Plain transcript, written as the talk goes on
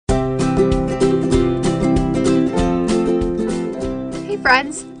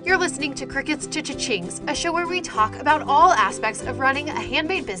friends, you're listening to Crickets to Cha-Chings, a show where we talk about all aspects of running a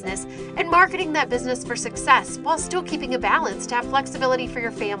handmade business and marketing that business for success while still keeping a balance to have flexibility for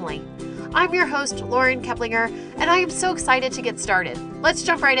your family. I'm your host, Lauren Keplinger, and I am so excited to get started. Let's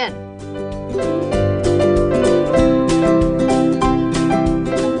jump right in.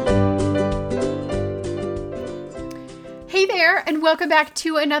 Hey there, and welcome back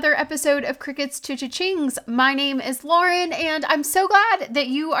to another episode of Crickets to Cha-Chings. My name is Lauren, and I'm so glad that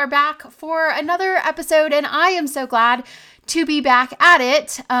you are back for another episode, and I am so glad to be back at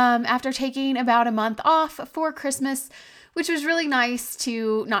it after taking about a month off for Christmas, which was really nice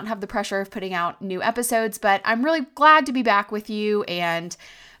to not have the pressure of putting out new episodes, but I'm really glad to be back with you and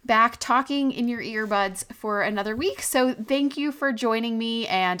back talking in your earbuds for another week. So thank you for joining me,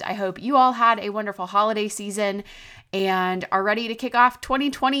 and I hope you all had a wonderful holiday season and are ready to kick off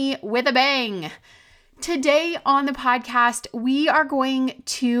 2020 with a bang. Today on the podcast, we are going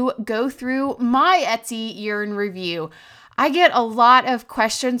to go through my Etsy year in review. I get a lot of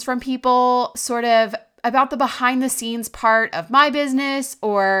questions from people sort of about the behind the scenes part of my business,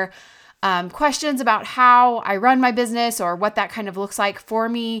 or questions about how I run my business or what that kind of looks like for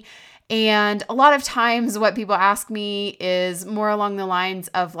me. And a lot of times what people ask me is more along the lines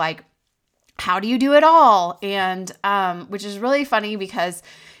of like, how do you do it all? And which is really funny because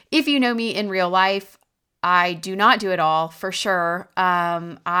if you know me in real life, I do not do it all for sure.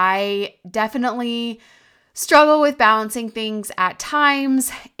 I definitely struggle with balancing things at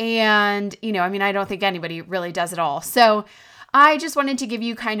times. And, I don't think anybody really does it all. So I just wanted to give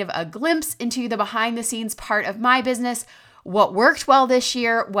you kind of a glimpse into the behind the scenes part of my business, what worked well this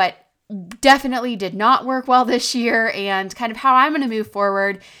year, what definitely did not work well this year, and kind of how I'm going to move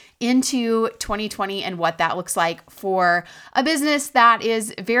forward into 2020 and what that looks like for a business that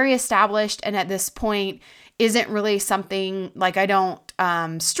is very established and at this point isn't really something like I don't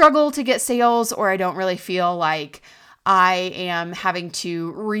struggle to get sales, or I don't really feel like I am having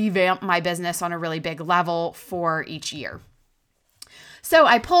to revamp my business on a really big level for each year. So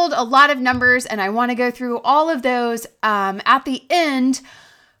I pulled a lot of numbers and I want to go through all of those at the end,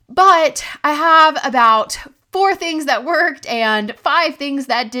 but I have about 4 things that worked and 5 things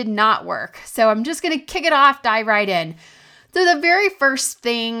that did not work. So I'm just going to kick it off, dive right in. So the very first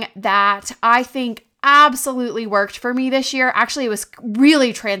thing that I think absolutely worked for me this year, actually it was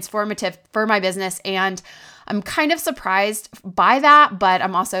really transformative for my business, and I'm kind of surprised by that, but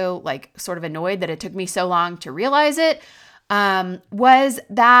I'm also like sort of annoyed that it took me so long to realize it, was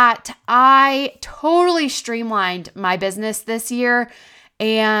that I totally streamlined my business this year.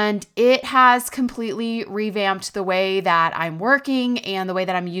 And it has completely revamped the way that I'm working and the way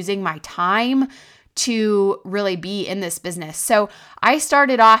that I'm using my time to really be in this business. So I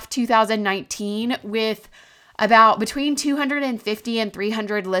started off 2019 with about between 250 and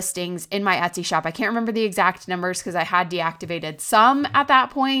 300 listings in my Etsy shop. I can't remember the exact numbers because I had deactivated some at that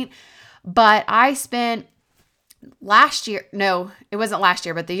point, but I spent last year, no, it wasn't last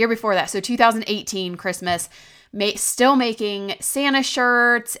year, but the year before that, so 2018 Christmas, still making Santa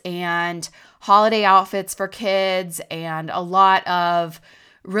shirts and holiday outfits for kids and a lot of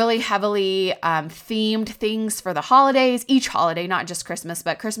really heavily themed things for the holidays, each holiday, not just Christmas,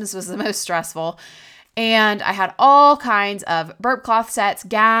 but Christmas was the most stressful. And I had all kinds of burp cloth sets,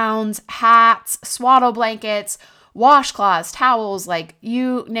 gowns, hats, swaddle blankets, washcloths, towels, like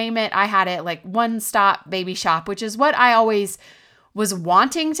you name it, I had it, like one-stop baby shop, which is what I always was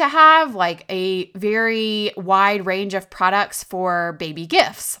wanting to have, like a very wide range of products for baby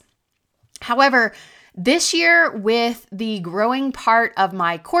gifts. However, this year, with the growing part of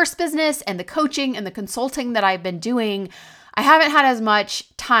my course business and the coaching and the consulting that I've been doing, I haven't had as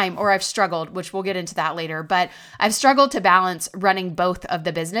much time, or I've struggled, which we'll get into that later, but I've struggled to balance running both of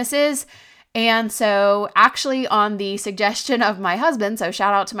the businesses. And so actually on the suggestion of my husband, so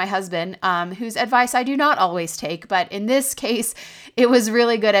shout out to my husband, whose advice I do not always take, but in this case, it was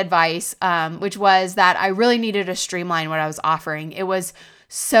really good advice, which was that I really needed to streamline what I was offering. It was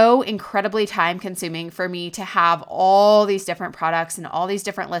so incredibly time consuming for me to have all these different products and all these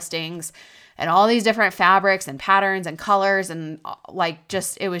different listings and all these different fabrics and patterns and colors, and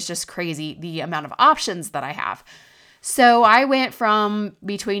it was just crazy the amount of options that I have. So I went from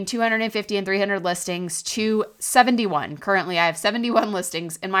between 250 and 300 listings to 71. Currently, I have 71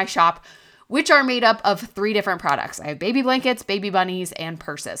 listings in my shop, which are made up of 3 different products. I have baby blankets, baby bunnies, and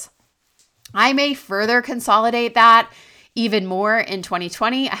purses. I may further consolidate that even more in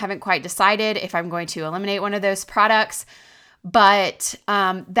 2020. I haven't quite decided if I'm going to eliminate one of those products, but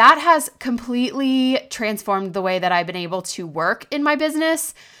that has completely transformed the way that I've been able to work in my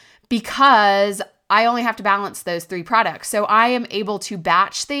business, because I only have to balance those 3 products. So I am able to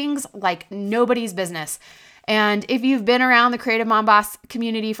batch things like nobody's business. And if you've been around the Creative Mom Boss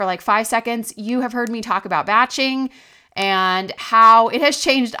community for like 5 seconds, you have heard me talk about batching and how it has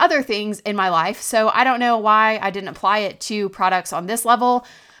changed other things in my life. So I don't know why I didn't apply it to products on this level,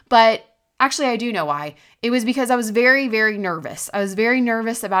 but actually I do know why. It was because I was very, very nervous. I was very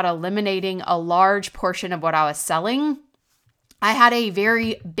nervous about eliminating a large portion of what I was selling. I had a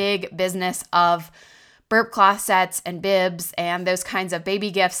very big business of burp cloth sets and bibs and those kinds of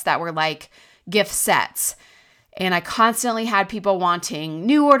baby gifts that were like gift sets. And I constantly had people wanting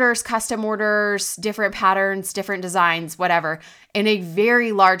new orders, custom orders, different patterns, different designs, whatever. And a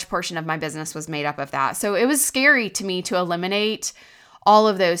very large portion of my business was made up of that. So it was scary to me to eliminate all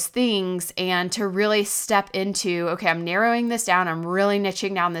of those things and to really step into, okay, I'm narrowing this down. I'm really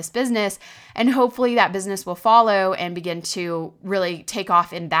niching down this business. And hopefully that business will follow and begin to really take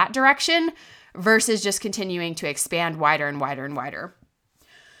off in that direction versus just continuing to expand wider and wider and wider.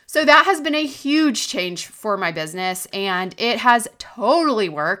 So that has been a huge change for my business, and it has totally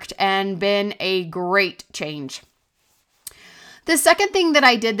worked and been a great change. The second thing that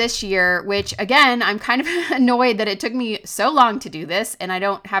I did this year, which again, I'm kind of annoyed that it took me so long to do this, and I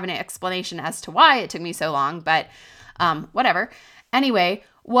don't have an explanation as to why it took me so long, but whatever. Anyway,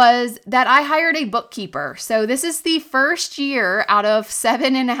 was that I hired a bookkeeper. So this is the first year out of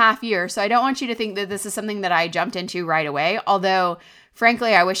 7.5 years. So I don't want you to think that this is something that I jumped into right away, although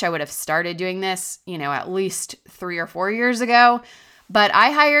frankly, I wish I would have started doing this, at least 3 or 4 years ago. But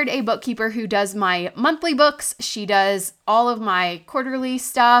I hired a bookkeeper who does my monthly books. She does all of my quarterly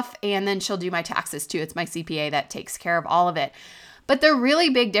stuff, and then she'll do my taxes too. It's my CPA that takes care of all of it. But the really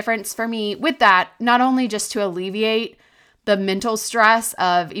big difference for me with that, not only just to alleviate the mental stress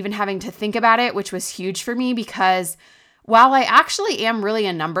of even having to think about it, which was huge for me because while I actually am really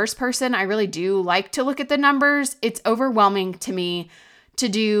a numbers person, I really do like to look at the numbers. It's overwhelming to me to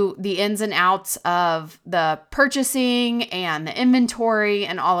do the ins and outs of the purchasing and the inventory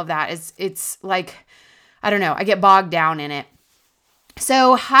and all of that. It's like, I don't know, I get bogged down in it.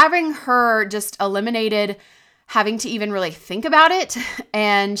 So having her just eliminated having to even really think about it,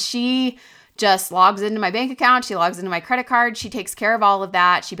 and she just logs into my bank account, she logs into my credit card, she takes care of all of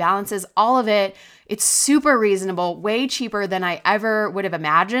that, she balances all of it. It's super reasonable, way cheaper than I ever would have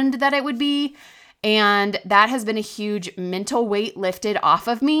imagined that it would be. And that has been a huge mental weight lifted off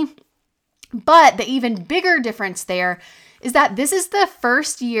of me. But the even bigger difference there is that this is the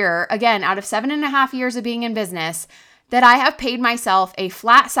first year, again, out of 7.5 years of being in business, that I have paid myself a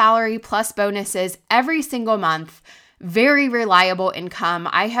flat salary plus bonuses every single month. Very reliable income.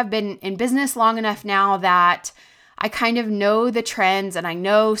 I have been in business long enough now that I kind of know the trends and I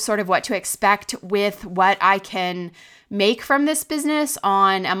know sort of what to expect with what I can make from this business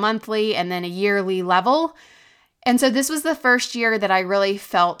on a monthly and then a yearly level. And so this was the first year that I really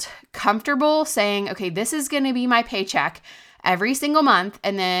felt comfortable saying, okay, this is going to be my paycheck every single month.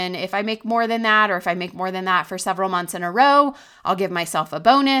 And then if I make more than that, or if I make more than that for several months in a row, I'll give myself a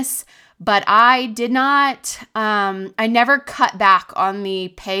bonus. But I did not, I never cut back on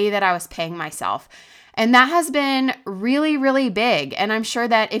the pay that I was paying myself. And that has been really, really big. And I'm sure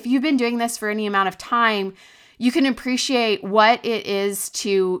that if you've been doing this for any amount of time, you can appreciate what it is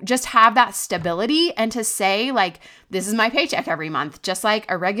to just have that stability and to say, like, this is my paycheck every month, just like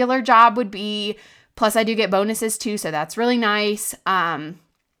a regular job would be. Plus, I do get bonuses too, so that's really nice. But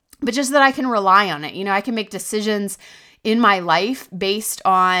just that I can rely on it. I can make decisions in my life based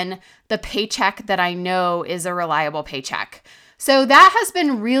on the paycheck that I know is a reliable paycheck. So that has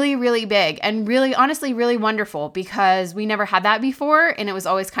been really, really big and really, honestly, really wonderful because we never had that before. And it was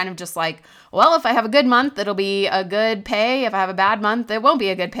always kind of just like, well, if I have a good month, it'll be a good pay. If I have a bad month, it won't be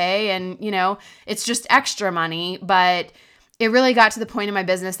a good pay. And, it's just extra money. But it really got to the point in my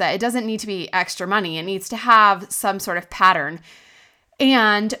business that it doesn't need to be extra money. It needs to have some sort of pattern.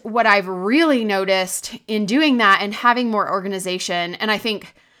 And what I've really noticed in doing that and having more organization, and I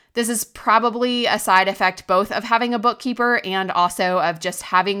think this is probably a side effect both of having a bookkeeper and also of just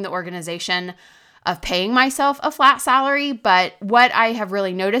having the organization of paying myself a flat salary. But what I have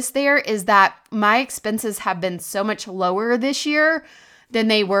really noticed there is that my expenses have been so much lower this year than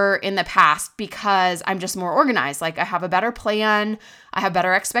they were in the past because I'm just more organized. Like I have a better plan. I have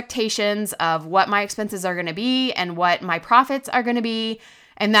better expectations of what my expenses are going to be and what my profits are going to be.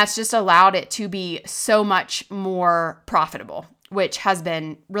 And that's just allowed it to be so much more profitable, which has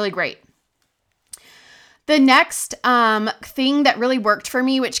been really great. The next thing that really worked for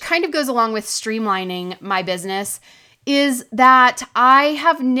me, which kind of goes along with streamlining my business, is that I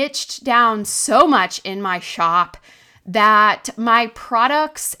have niched down so much in my shop that my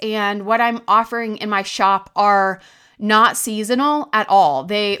products and what I'm offering in my shop are not seasonal at all.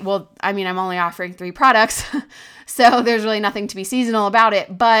 I'm only offering 3 products, so there's really nothing to be seasonal about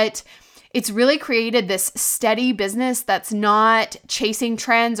it, but it's really created this steady business that's not chasing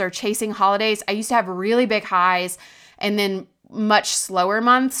trends or chasing holidays. I used to have really big highs and then much slower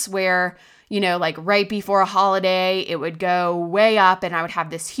months where, like right before a holiday, it would go way up and I would have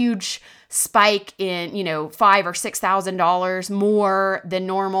this huge spike in, $5,000 or $6,000 more than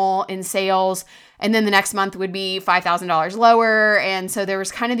normal in sales. And then the next month would be $5,000 lower. And so there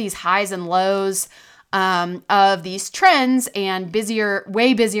was kind of these highs and lows of these trends and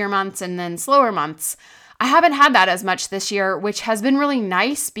way busier months and then slower months. I haven't had that as much this year, which has been really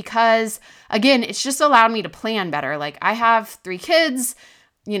nice because, again, it's just allowed me to plan better. Like I have 3 kids,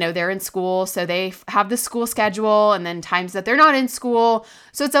 they're in school, so they have the school schedule and then times that they're not in school.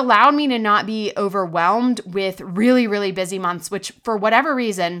 So it's allowed me to not be overwhelmed with really, really busy months, which for whatever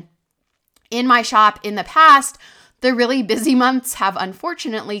reason in my shop in the past, the really busy months have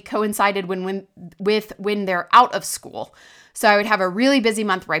unfortunately coincided with when they're out of school. So I would have a really busy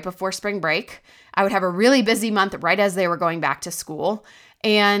month right before spring break. I would have a really busy month right as they were going back to school.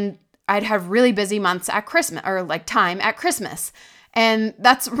 And I'd have really busy months at Christmas or like time at Christmas. And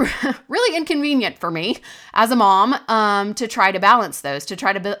that's really inconvenient for me as a mom to try to balance those, to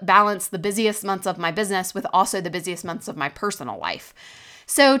try to balance the busiest months of my business with also the busiest months of my personal life.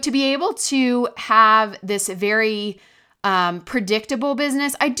 So to be able to have this very predictable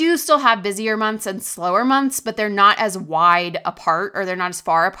business, I do still have busier months and slower months, but they're not as wide apart or they're not as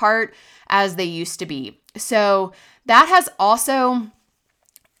far apart as they used to be. So that has also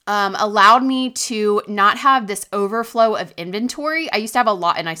allowed me to not have this overflow of inventory. I used to have a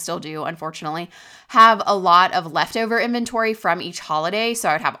lot, and I still do, unfortunately, have a lot of leftover inventory from each holiday. So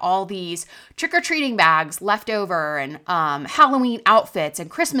I would have all these trick-or-treating bags left over and Halloween outfits and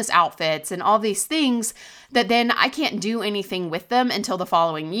Christmas outfits and all these things that then I can't do anything with them until the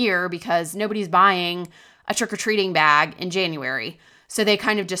following year because nobody's buying a trick-or-treating bag in January. So they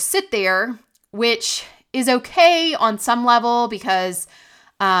kind of just sit there, which is okay on some level because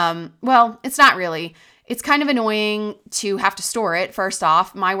it's not really. It's kind of annoying to have to store it. First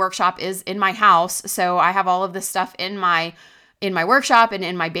off, my workshop is in my house, so I have all of this stuff in my workshop and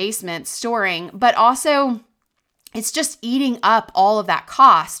in my basement storing, but also it's just eating up all of that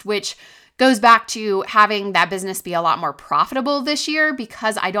cost, which goes back to having that business be a lot more profitable this year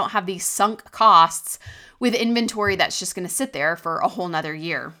because I don't have these sunk costs with inventory that's just going to sit there for a whole nother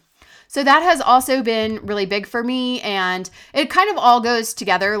year. So that has also been really big for me, and it kind of all goes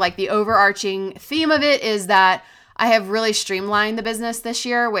together. Like the overarching theme of it is that I have really streamlined the business this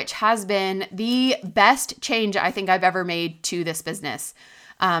year, which has been the best change I think I've ever made to this business.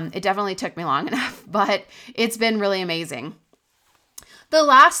 It definitely took me long enough, but it's been really amazing. The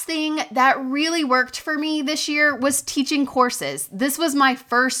last thing that really worked for me this year was teaching courses. This was my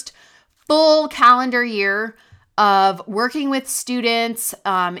first full calendar year of working with students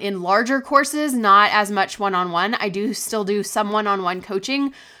in larger courses, not as much one-on-one. I do still do some one-on-one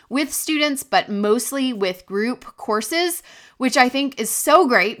coaching with students, but mostly with group courses, which I think is so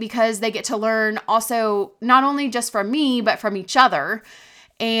great because they get to learn also not only just from me, but from each other.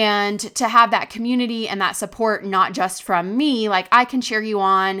 And to have that community and that support, not just from me, like I can cheer you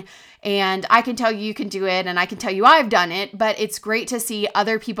on and I can tell you can do it and I can tell you I've done it, but it's great to see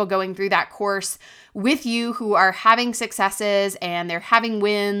other people going through that course with you who are having successes and they're having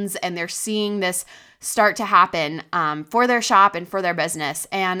wins and they're seeing this start to happen for their shop and for their business.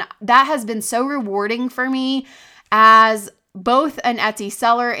 And that has been so rewarding for me as both an Etsy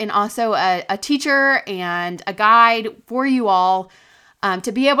seller and also a teacher and a guide for you all.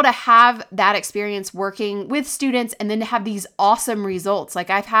 To be able to have that experience working with students and then to have these awesome results. Like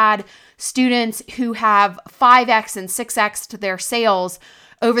I've had students who have 5x and 6x to their sales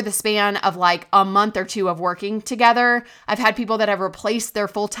over the span of like a month or two of working together. I've had people that have replaced their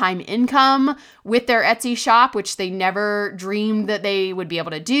full-time income with their Etsy shop, which they never dreamed that they would be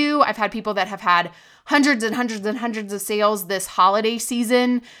able to do. I've had people that have had hundreds and hundreds and hundreds of sales this holiday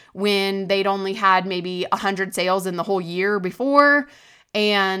season when they'd only had maybe 100 sales in the whole year before.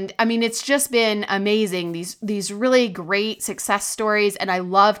 And I mean, it's just been amazing, these really great success stories. And I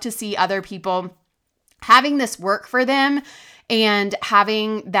love to see other people having this work for them and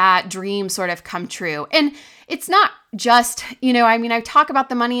having that dream sort of come true. And it's not just, I talk about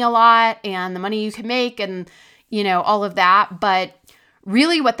the money a lot and the money you can make and, all of that. But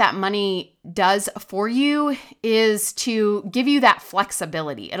really what that money does for you is to give you that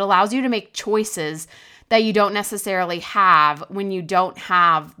flexibility. It allows you to make choices that you don't necessarily have when you don't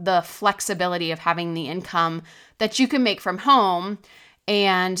have the flexibility of having the income that you can make from home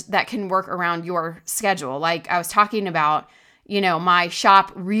and that can work around your schedule. Like I was talking about, my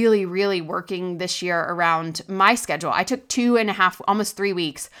shop really, really working this year around my schedule. I took 2.5, almost 3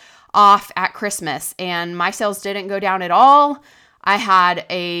 weeks off at Christmas, and my sales didn't go down at all. I had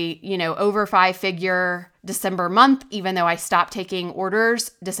a, over 5-figure December month, even though I stopped taking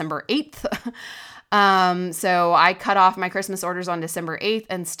orders December 8th. So I cut off my Christmas orders on December 8th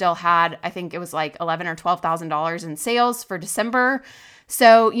and still had, I think it was like $11,000 or $12,000 in sales for December.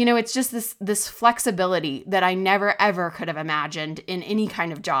 So, it's just this flexibility that I never, ever could have imagined in any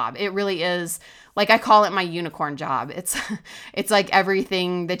kind of job. It really is, like, I call it my unicorn job. It's like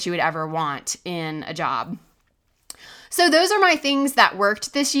everything that you would ever want in a job. So those are my things that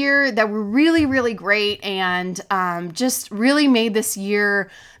worked this year that were really, really great and just really made this year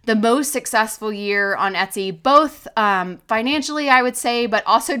the most successful year on Etsy, both financially, I would say, but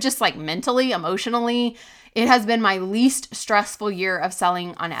also just like mentally, emotionally. It has been my least stressful year of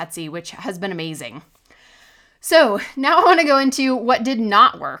selling on Etsy, which has been amazing. So now I want to go into what did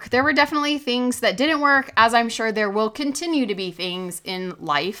not work. There were definitely things that didn't work, as I'm sure there will continue to be things in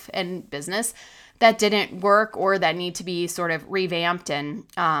life and business that didn't work or that need to be sort of revamped and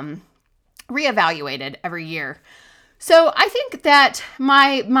reevaluated every year. So I think that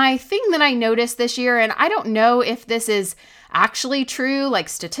my thing that I noticed this year, and I don't know if this is actually true, like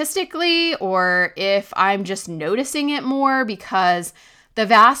statistically, or if I'm just noticing it more, because the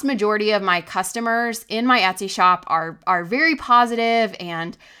vast majority of my customers in my Etsy shop are very positive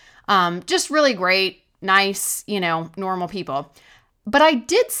and just really great, nice, normal people. But I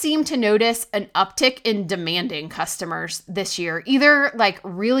did seem to notice an uptick in demanding customers this year, either like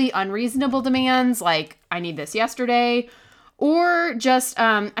really unreasonable demands, like I need this yesterday, or just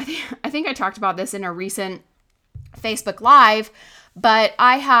I think I talked about this in a recent Facebook Live, but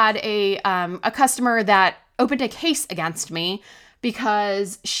I had a customer that opened a case against me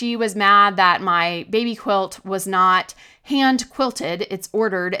because she was mad that my baby quilt was not hand quilted. It's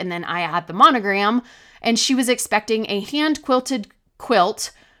ordered, and then I add the monogram, and she was expecting a hand quilted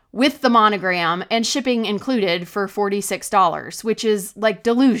quilt with the monogram and shipping included for $46, which is like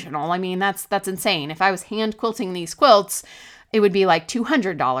delusional. I mean, that's insane. If I was hand quilting these quilts, it would be like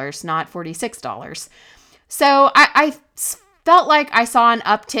 $200, not $46. So I felt like I saw an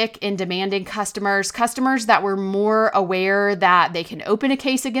uptick in demanding customers that were more aware that they can open a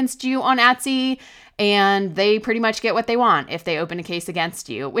case against you on Etsy and they pretty much get what they want if they open a case against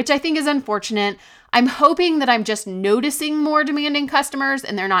you, which I think is unfortunate. I'm hoping that I'm just noticing more demanding customers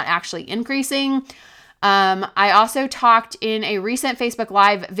and they're not actually increasing. I also talked in a recent Facebook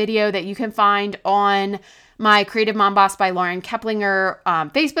Live video that you can find on my Creative Mom Boss by Lauren Keplinger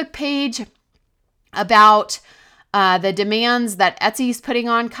Facebook page about the demands that Etsy's putting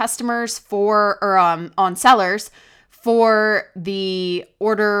on customers on sellers for the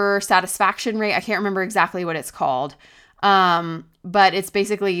order satisfaction rate. I can't remember exactly what it's called, but it's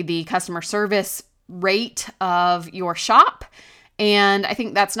basically the customer service rate of your shop. And I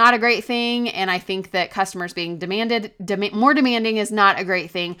think that's not a great thing. And I think that customers being more demanding is not a great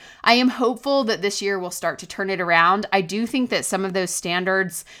thing. I am hopeful that this year will start to turn it around. I do think that some of those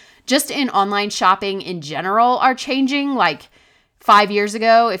standards just in online shopping in general are changing. Like 5 years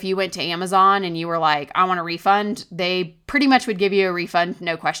ago, if you went to Amazon and you were like, I want a refund, they pretty much would give you a refund,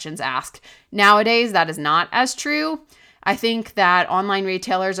 no questions asked. Nowadays, that is not as true. I think that online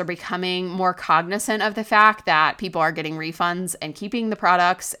retailers are becoming more cognizant of the fact that people are getting refunds and keeping the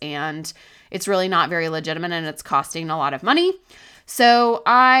products, and it's really not very legitimate and it's costing a lot of money. So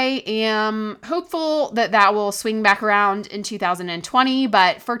I am hopeful that that will swing back around in 2020,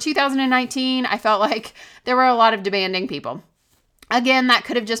 but for 2019, I felt like there were a lot of demanding people. Again, that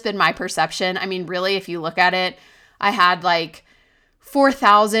could have just been my perception. I mean, really, if you look at it, I had like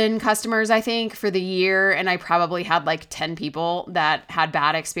 4,000 customers, I think, for the year. And I probably had like 10 people that had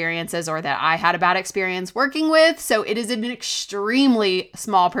bad experiences or that I had a bad experience working with. So it is an extremely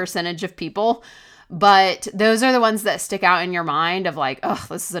small percentage of people. But those are the ones that stick out in your mind of like, oh,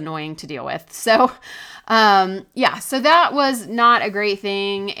 this is annoying to deal with. So so that was not a great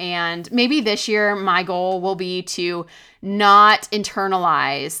thing. And maybe this year my goal will be to not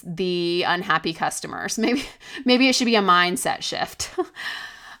internalize the unhappy customers. Maybe it should be a mindset shift.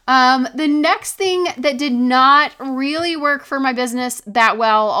 The next thing that did not really work for my business that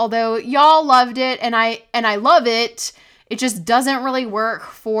well, although y'all loved it and I love it, it just doesn't really work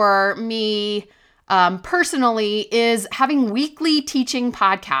for me personally, is having weekly teaching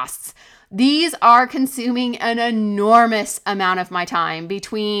podcasts. These are consuming an enormous amount of my time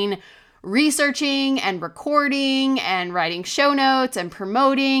between researching and recording and writing show notes and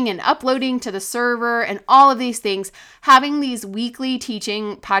promoting and uploading to the server and all of these things, having these weekly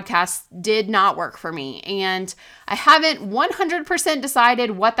teaching podcasts did not work for me. And I haven't 100%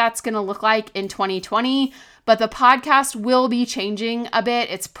 decided what that's going to look like in 2020, but the podcast will be changing a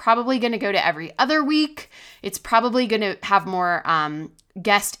bit. It's probably going to go to every other week. It's probably going to have more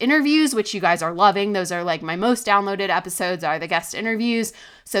guest interviews, which you guys are loving. Those are like my most downloaded episodes are the guest interviews.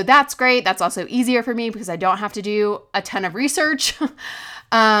 So that's great. That's also easier for me because I don't have to do a ton of research.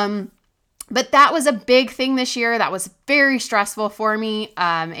 But that was a big thing this year. That was very stressful for me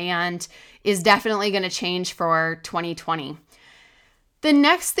and is definitely going to change for 2020. The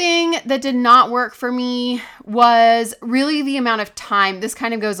next thing that did not work for me was really the amount of time. This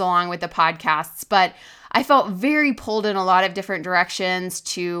kind of goes along with the podcasts, but I felt very pulled in a lot of different directions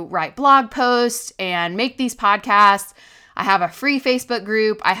to write blog posts and make these podcasts. I have a free Facebook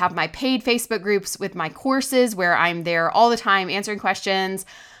group. I have my paid Facebook groups with my courses where I'm there all the time answering questions.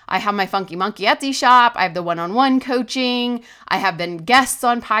 I have my Funky Monkey Etsy shop. I have the one-on-one coaching. I have been guests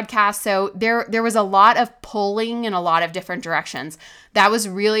on podcasts. So there was a lot of pulling in a lot of different directions. That was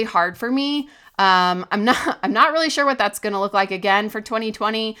really hard for me. I'm not really sure what that's going to look like again for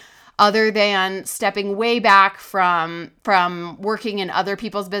 2020. Other than stepping way back from working in other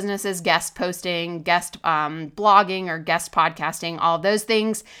people's businesses, guest posting, guest blogging, or guest podcasting, all of those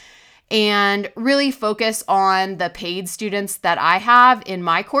things, and really focus on the paid students that I have in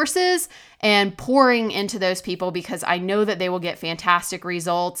my courses and pouring into those people because I know that they will get fantastic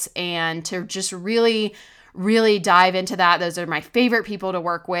results, and to just really dive into that. Those are my favorite people to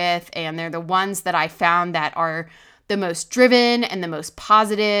work with, and they're the ones that I found that are the most driven and the most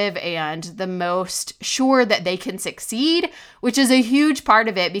positive and the most sure that they can succeed, which is a huge part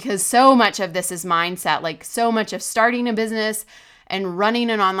of it because so much of this is mindset. Like so much of starting a business and running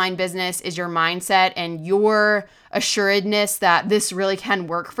an online business is your mindset and your assuredness that this really can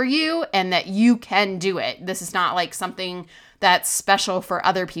work for you and that you can do it. This is not like something that's special for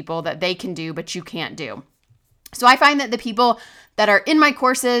other people that they can do, but you can't do. So I find that the people that are in my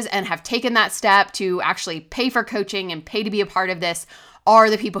courses and have taken that step to actually pay for coaching and pay to be a part of this are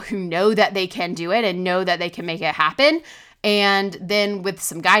the people who know that they can do it and know that they can make it happen. And then with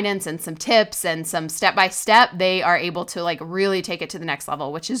some guidance and some tips and some step-by-step, they are able to like really take it to the next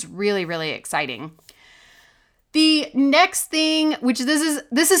level, which is really, really exciting. The next thing, which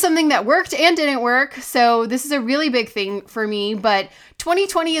this is something that worked and didn't work, so this is a really big thing for me, but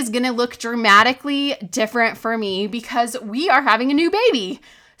 2020 is going to look dramatically different for me because we are having a new baby.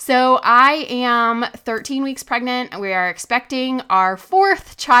 So I am 13 weeks pregnant. We are expecting our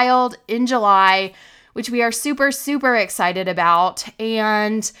 4th child in July, which we are super, super excited about,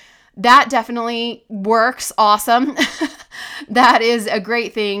 and that definitely works awesome. That is a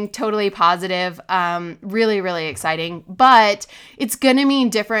great thing, totally positive, really, really exciting, but it's going to mean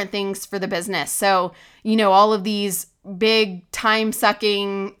different things for the business. So, all of these big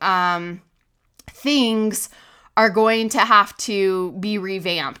time-sucking things are going to have to be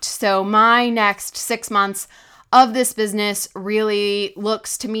revamped. So my next 6 months of this business really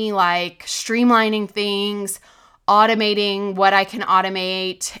looks to me like streamlining things, automating what I can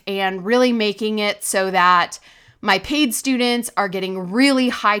automate, and really making it so that my paid students are getting really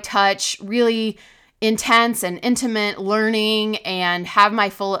high touch, really intense and intimate learning and have my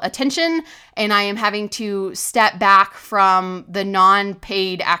full attention. And I am having to step back from the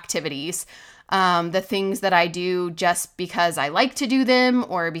non-paid activities, the things that I do just because I like to do them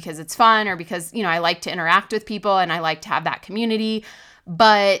or because it's fun or because, I like to interact with people and I like to have that community,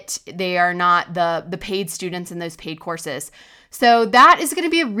 but they are not the paid students in those paid courses. So that is going to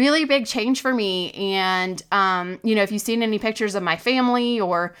be a really big change for me. And, if you've seen any pictures of my family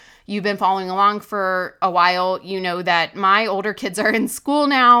or you've been following along for a while, you know that my older kids are in school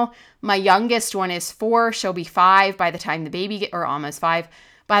now. My youngest one is 4. She'll be 5 by the time the baby or almost 5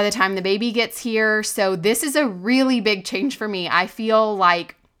 by the time the baby gets here. So this is a really big change for me. I feel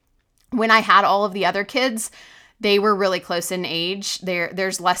like when I had all of the other kids, they were really close in age.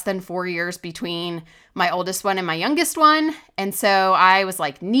 There's less than 4 years between my oldest one and my youngest one. And so I was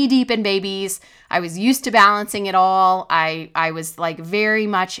like knee deep in babies. I was used to balancing it all. I was like very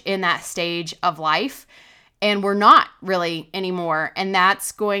much in that stage of life, and we're not really anymore. And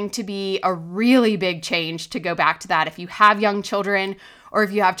that's going to be a really big change to go back to that. If you have young children, or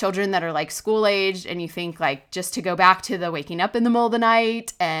if you have children that are like school aged and you think like just to go back to the waking up in the middle of the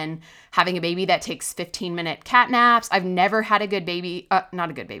night and having a baby that takes 15-minute cat naps. I've never had a good baby, not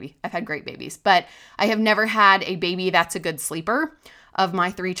a good baby. I've had great babies, but I have never had a baby that's a good sleeper of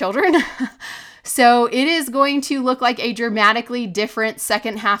my 3 children. So it is going to look like a dramatically different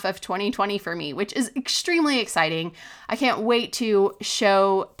second half of 2020 for me, which is extremely exciting. I can't wait to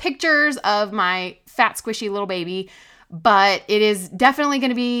show pictures of my fat, squishy little baby, but it is definitely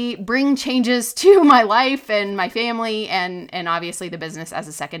going to bring changes to my life and my family and obviously the business as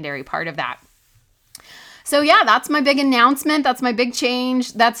a secondary part of that. So yeah, that's my big announcement. That's my big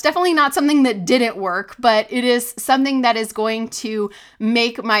change. That's definitely not something that didn't work, but it is something that is going to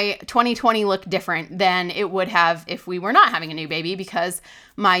make my 2020 look different than it would have if we were not having a new baby, because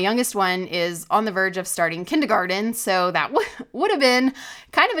my youngest one is on the verge of starting kindergarten. So that would have been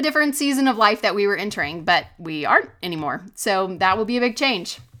kind of a different season of life that we were entering, but we aren't anymore. So that will be a big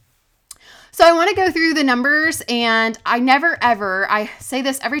change. So I want to go through the numbers, and I say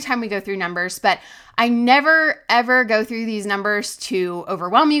this every time we go through numbers, but I never ever go through these numbers to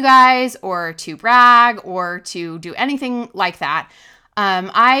overwhelm you guys or to brag or to do anything like that.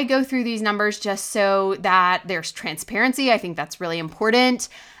 I go through these numbers just so that there's transparency. I think that's really important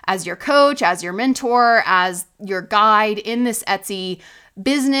as your coach, as your mentor, as your guide in this Etsy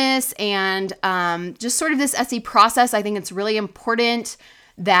business and just sort of this Etsy process. I think it's really important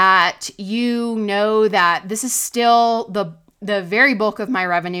that you know that this is still the very bulk of my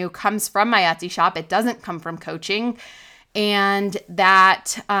revenue comes from my Etsy shop. It doesn't come from coaching. And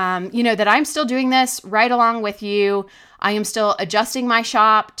that, that I'm still doing this right along with you. I am still adjusting my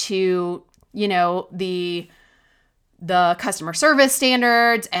shop to, the customer service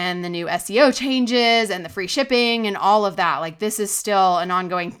standards and the new SEO changes and the free shipping and all of that. Like, this is still an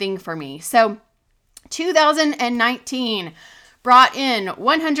ongoing thing for me. So 2019 brought in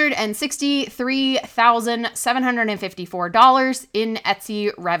 $163,754 in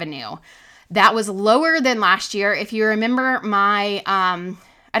Etsy revenue. That was lower than last year. If you remember I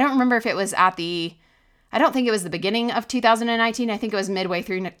don't remember if it was I don't think it was the beginning of 2019. I think it was midway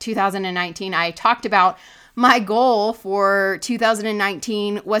through 2019. I talked about my goal for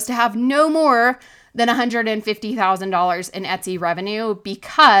 2019 was to have no more than $150,000 in Etsy revenue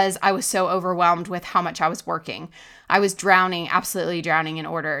because I was so overwhelmed with how much I was working. I was absolutely drowning in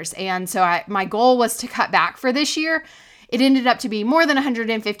orders. And so my goal was to cut back for this year. It ended up to be more than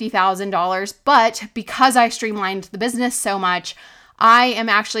 $150,000, but because I streamlined the business so much, I am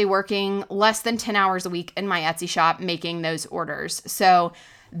actually working less than 10 hours a week in my Etsy shop making those orders. So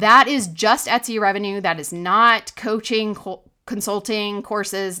that is just Etsy revenue. That is not coaching, consulting,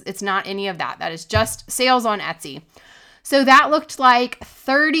 courses. It's not any of that. That is just sales on Etsy. So that looked like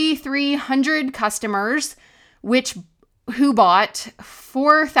 3,300 customers who bought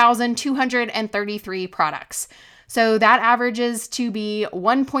 4,233 products. So that averages to be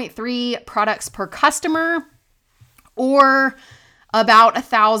 1.3 products per customer, or about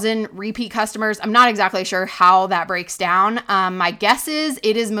 1,000 repeat customers. I'm not exactly sure how that breaks down. My guess is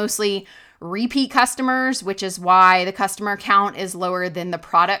it is mostly repeat customers, which is why the customer count is lower than the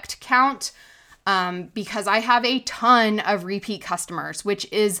product count, because I have a ton of repeat customers,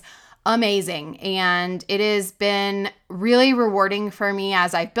 which is amazing. And it has been really rewarding for me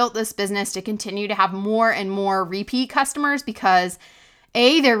as I've built this business to continue to have more and more repeat customers because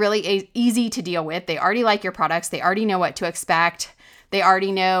they're really easy to deal with. They already like your products. They already know what to expect. They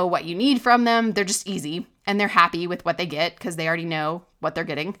already know what you need from them. They're just easy and they're happy with what they get because they already know what they're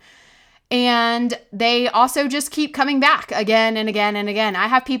getting. And they also just keep coming back again and again and again. I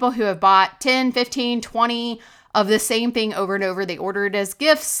have people who have bought 10, 15, 20 of the same thing over and over. They order it as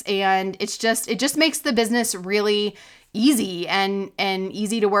gifts, and it just makes the business really easy and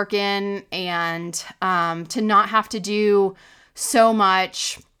easy to work in, and to not have to do so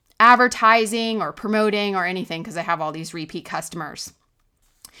much advertising or promoting or anything because I have all these repeat customers.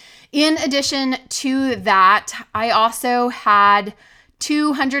 In addition to that, I also had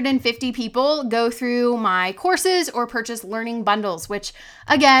 250 people go through my courses or purchase learning bundles, which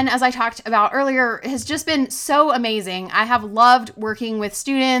again, as I talked about earlier, has just been so amazing. I have loved working with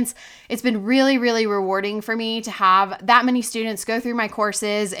students. It's been really, really rewarding for me to have that many students go through my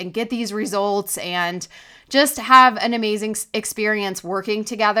courses and get these results and just have an amazing experience working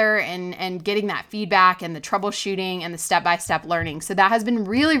together and getting that feedback and the troubleshooting and the step-by-step learning. So that has been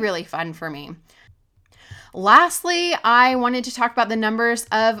really, really fun for me. Lastly, I wanted to talk about the numbers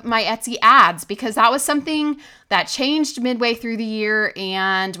of my Etsy ads because that was something that changed midway through the year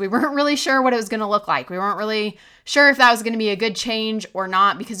and we weren't really sure what it was going to look like. We weren't really sure if that was going to be a good change or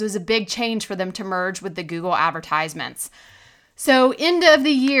not because it was a big change for them to merge with the Google advertisements. So end of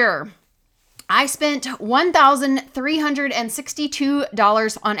the year, I spent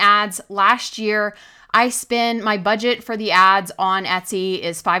 $1,362 on ads last year. My budget for the ads on Etsy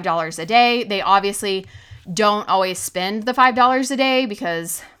is $5 a day. They obviously don't always spend the $5 a day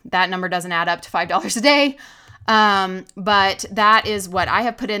because that number doesn't add up to $5 a day. But that is what I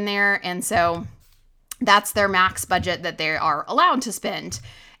have put in there. And so that's their max budget that they are allowed to spend.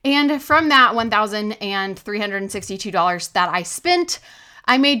 And from that $1,362 that I spent,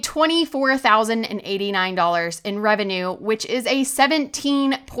 I made $24,089 in revenue, which is a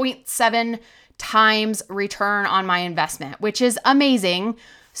 17.7 times return on my investment, which is amazing.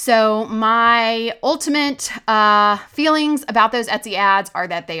 So my ultimate feelings about those Etsy ads are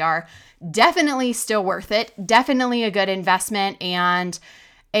that they are definitely still worth it, definitely a good investment, and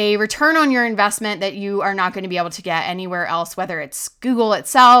a return on your investment that you are not going to be able to get anywhere else, whether it's Google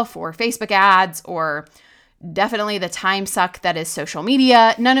itself or Facebook ads or definitely the time suck that is social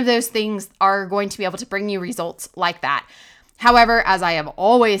media. None of those things are going to be able to bring you results like that. However, as I have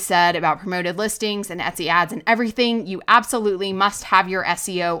always said about promoted listings and Etsy ads and everything, you absolutely must have your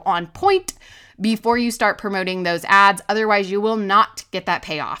SEO on point before you start promoting those ads. Otherwise, you will not get that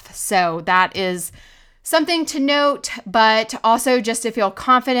payoff. So that is something to note, but also just to feel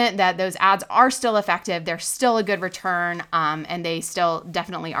confident that those ads are still effective. They're still a good return, and they still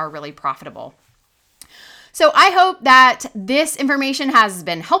definitely are really profitable. So I hope that this information has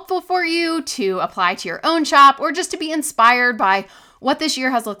been helpful for you to apply to your own shop or just to be inspired by what this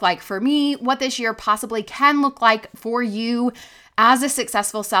year has looked like for me, what this year possibly can look like for you as a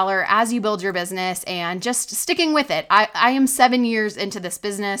successful seller, as you build your business, and just sticking with it. I am 7 years into this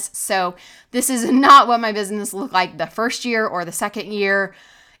business, so this is not what my business looked like the first year or the second year.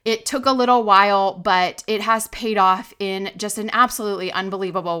 It took a little while, but it has paid off in just an absolutely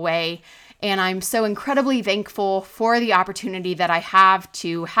unbelievable way. And I'm so incredibly thankful for the opportunity that I have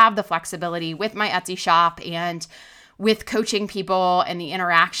to have the flexibility with my Etsy shop and with coaching people and the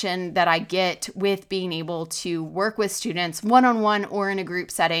interaction that I get with being able to work with students one-on-one or in a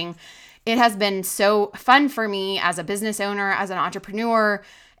group setting. It has been so fun for me as a business owner, as an entrepreneur,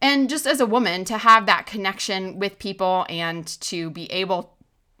 and just as a woman to have that connection with people and to be able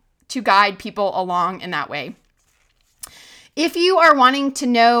to guide people along in that way. If you are wanting to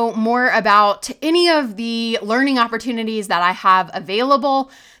know more about any of the learning opportunities that I have available,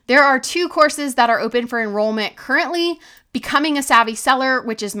 there are 2 courses that are open for enrollment currently. Becoming a Savvy Seller,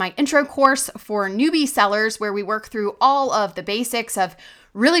 which is my intro course for newbie sellers, where we work through all of the basics of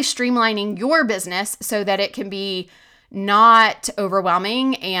really streamlining your business so that it can be not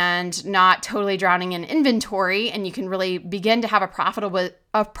overwhelming and not totally drowning in inventory, and you can really begin to have a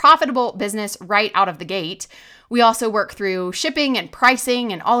profitable business right out of the gate. We also work through shipping and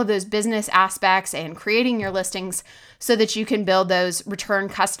pricing and all of those business aspects and creating your listings so that you can build those return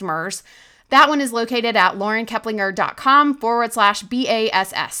customers. That one is located at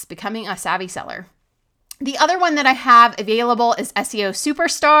laurenkeplinger.com/BASS, Becoming a Savvy Seller. The other one that I have available is SEO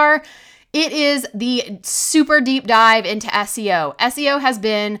Superstar. It is the super deep dive into SEO. SEO has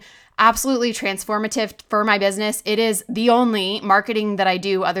been absolutely transformative for my business. It is the only marketing that I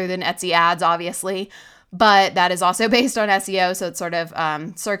do other than Etsy ads, obviously, but that is also based on SEO, so it's sort of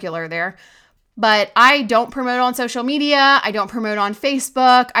circular there. But I don't promote on social media. I don't promote on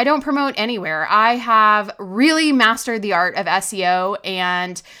Facebook. I don't promote anywhere. I have really mastered the art of SEO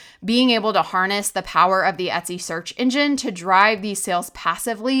and being able to harness the power of the Etsy search engine to drive these sales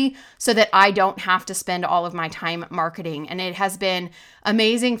passively so that I don't have to spend all of my time marketing. And it has been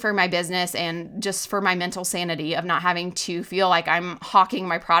amazing for my business and just for my mental sanity of not having to feel like I'm hawking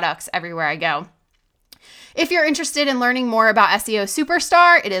my products everywhere I go. If you're interested in learning more about SEO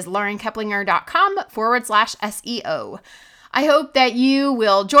Superstar, it is laurenkeplinger.com/SEO. I hope that you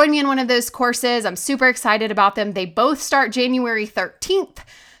will join me in one of those courses. I'm super excited about them. They both start January 13th.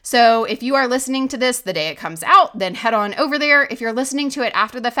 So if you are listening to this the day it comes out, then head on over there. If you're listening to it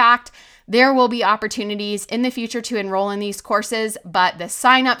after the fact, there will be opportunities in the future to enroll in these courses, but the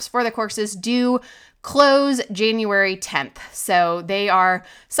signups for the courses do close January 10th. So they are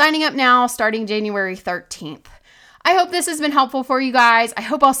signing up now starting January 13th. I hope this has been helpful for you guys. I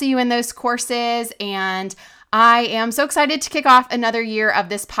hope I'll see you in those courses, and I am so excited to kick off another year of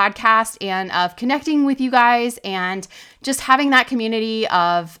this podcast and of connecting with you guys and just having that community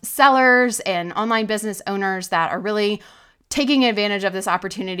of sellers and online business owners that are really taking advantage of this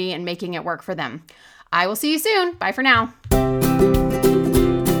opportunity and making it work for them. I will see you soon. Bye for now.